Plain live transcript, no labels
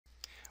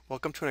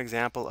Welcome to an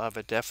example of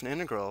a definite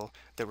integral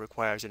that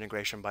requires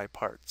integration by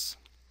parts.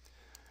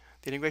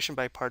 The integration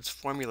by parts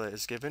formula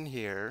is given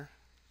here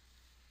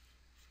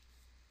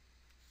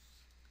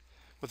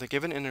with a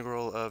given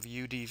integral of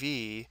u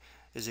dv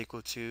is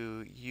equal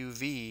to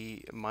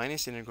uv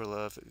minus the integral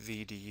of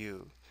v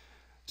du.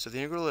 So the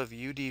integral of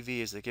u dv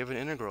is the given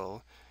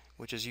integral,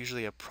 which is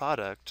usually a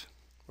product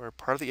where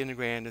part of the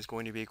integrand is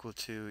going to be equal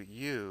to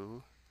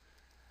u.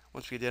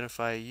 Once we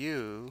identify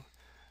u,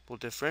 we'll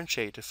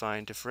differentiate to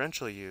find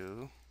differential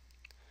u.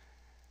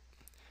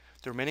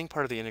 The remaining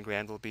part of the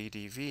integrand will be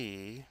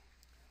dv.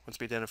 Once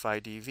we identify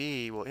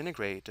dv, we'll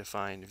integrate to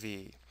find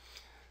v.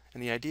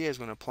 And the idea is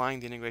when applying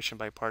the integration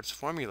by parts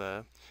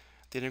formula,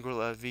 the integral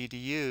of v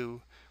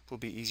du will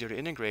be easier to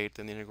integrate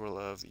than the integral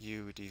of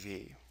u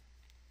dv.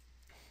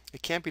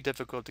 It can be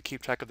difficult to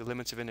keep track of the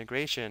limits of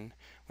integration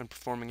when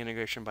performing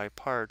integration by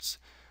parts,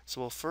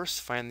 so we'll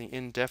first find the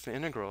indefinite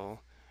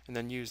integral and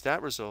then use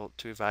that result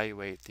to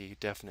evaluate the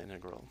definite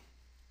integral.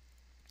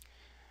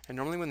 And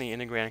normally when the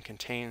integrand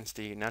contains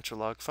the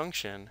natural log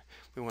function,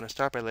 we want to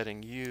start by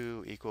letting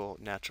u equal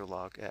natural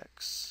log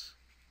x.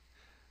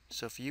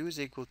 So if u is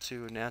equal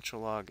to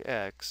natural log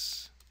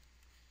x,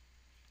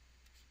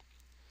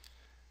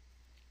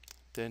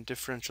 then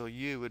differential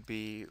u would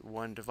be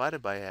 1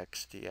 divided by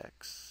x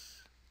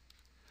dx,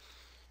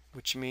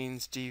 which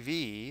means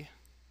dv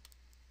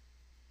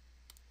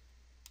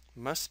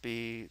must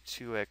be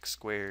 2x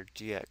squared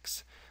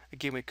dx.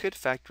 Again, we could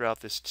factor out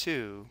this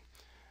 2,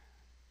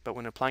 but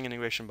when applying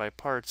integration by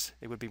parts,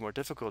 it would be more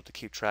difficult to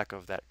keep track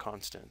of that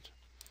constant.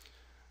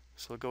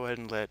 So we'll go ahead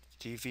and let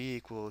dv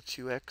equal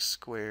 2x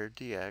squared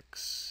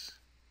dx,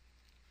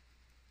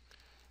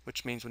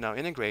 which means we'll now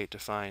integrate to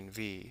find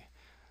v.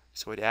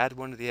 So we'd add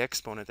 1 to the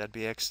exponent, that'd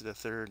be x to the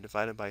third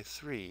divided by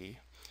 3.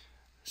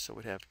 So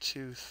we'd have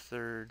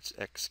 2/3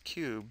 x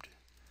cubed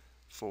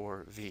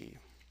for v.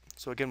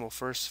 So again, we'll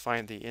first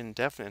find the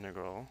indefinite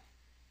integral.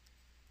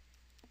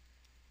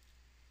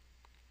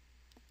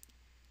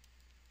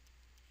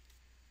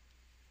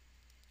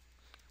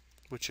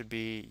 Which would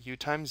be u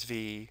times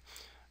v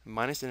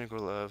minus the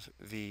integral of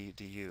v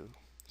du.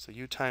 So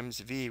u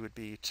times v would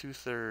be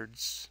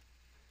 2/3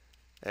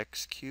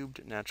 x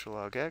cubed natural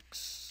log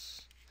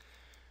x.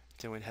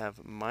 Then we'd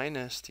have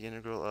minus the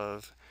integral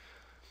of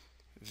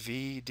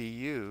v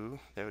du,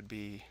 that would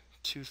be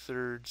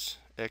 2/3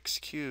 x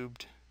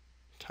cubed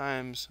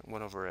times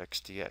 1 over x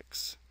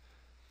dx.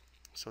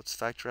 So let's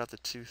factor out the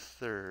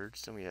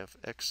 2/3, then we have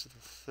x to the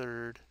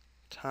third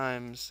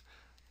times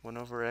 1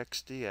 over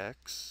x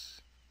dx.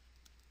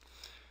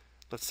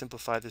 Let's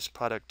simplify this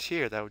product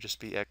here, that would just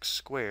be x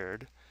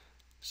squared.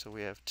 So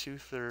we have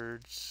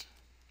 2/3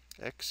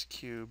 x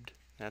cubed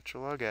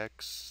natural log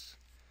x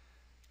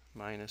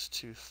minus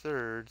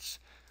 2/3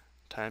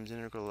 times the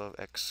integral of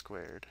x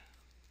squared.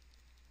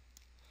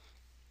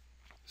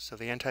 So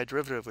the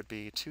antiderivative would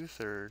be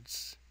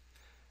 2/3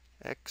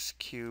 x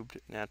cubed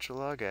natural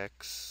log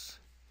x.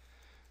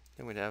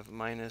 Then we'd have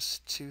minus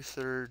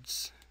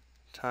 2/3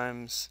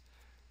 times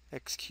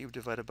x cubed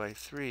divided by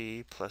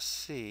 3 plus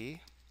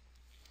c.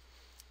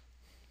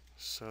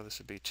 So this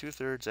would be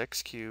 2/3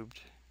 x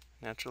cubed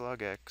natural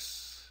log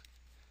x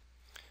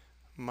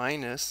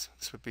minus,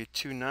 this would be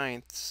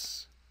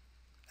 2/9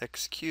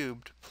 x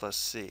cubed plus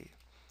c.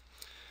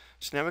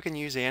 So now we can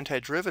use the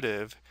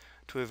antiderivative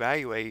to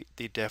evaluate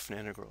the definite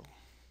integral.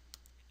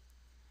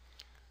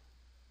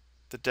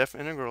 The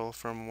definite integral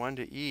from 1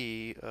 to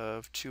e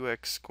of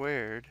 2x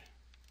squared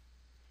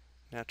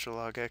natural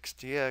log x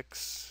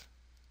dx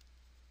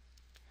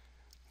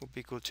will be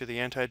equal to the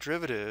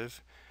antiderivative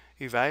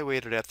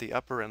evaluated at the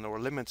upper and lower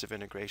limits of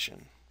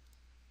integration.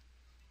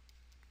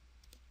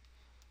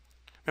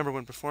 Remember,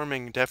 when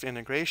performing definite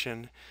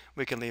integration,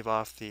 we can leave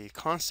off the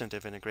constant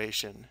of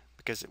integration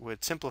because it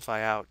would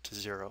simplify out to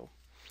 0.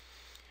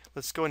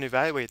 Let's go and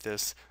evaluate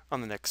this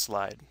on the next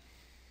slide.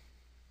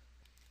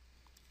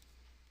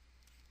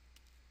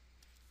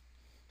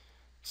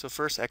 So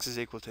first x is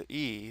equal to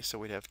e, so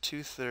we'd have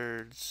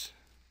 2/3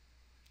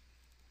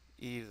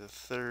 e to the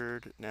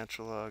third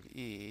natural log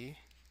e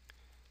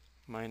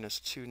minus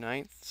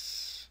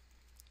 2/9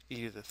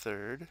 e to the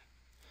third.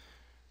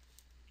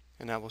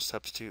 And now we'll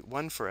substitute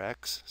 1 for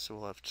x, so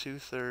we'll have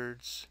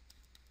 2/3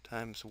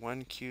 times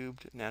 1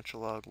 cubed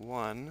natural log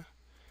 1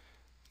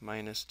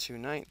 minus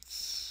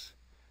 2/9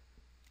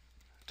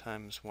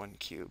 times 1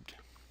 cubed.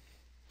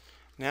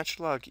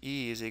 Natural log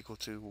e is equal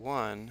to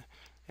 1,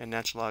 and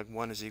natural log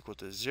 1 is equal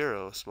to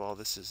 0, so all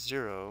this is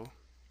 0.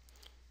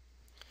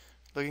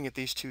 Looking at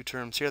these two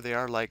terms here, they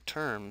are like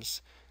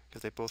terms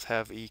because they both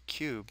have e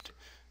cubed.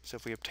 So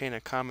if we obtain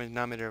a common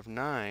denominator of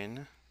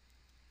 9,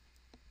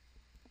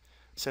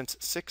 since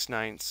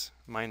 6/9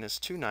 minus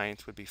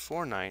 2/9 would be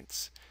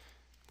 4/9,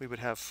 we would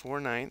have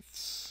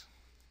 4/9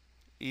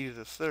 e to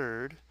the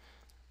third,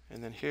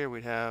 and then here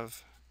we'd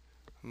have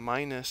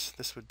minus,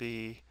 this would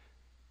be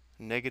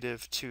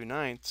negative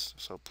 2/9,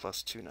 so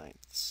plus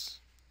 2/9.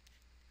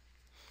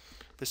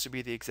 This would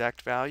be the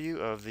exact value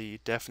of the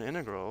definite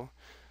integral,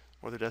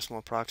 or the decimal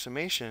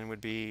approximation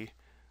would be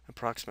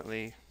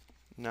approximately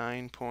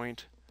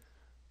 9.1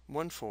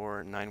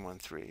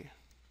 14913.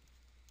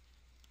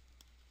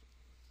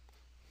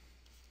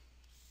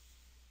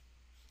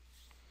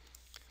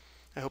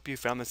 I hope you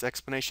found this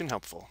explanation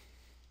helpful.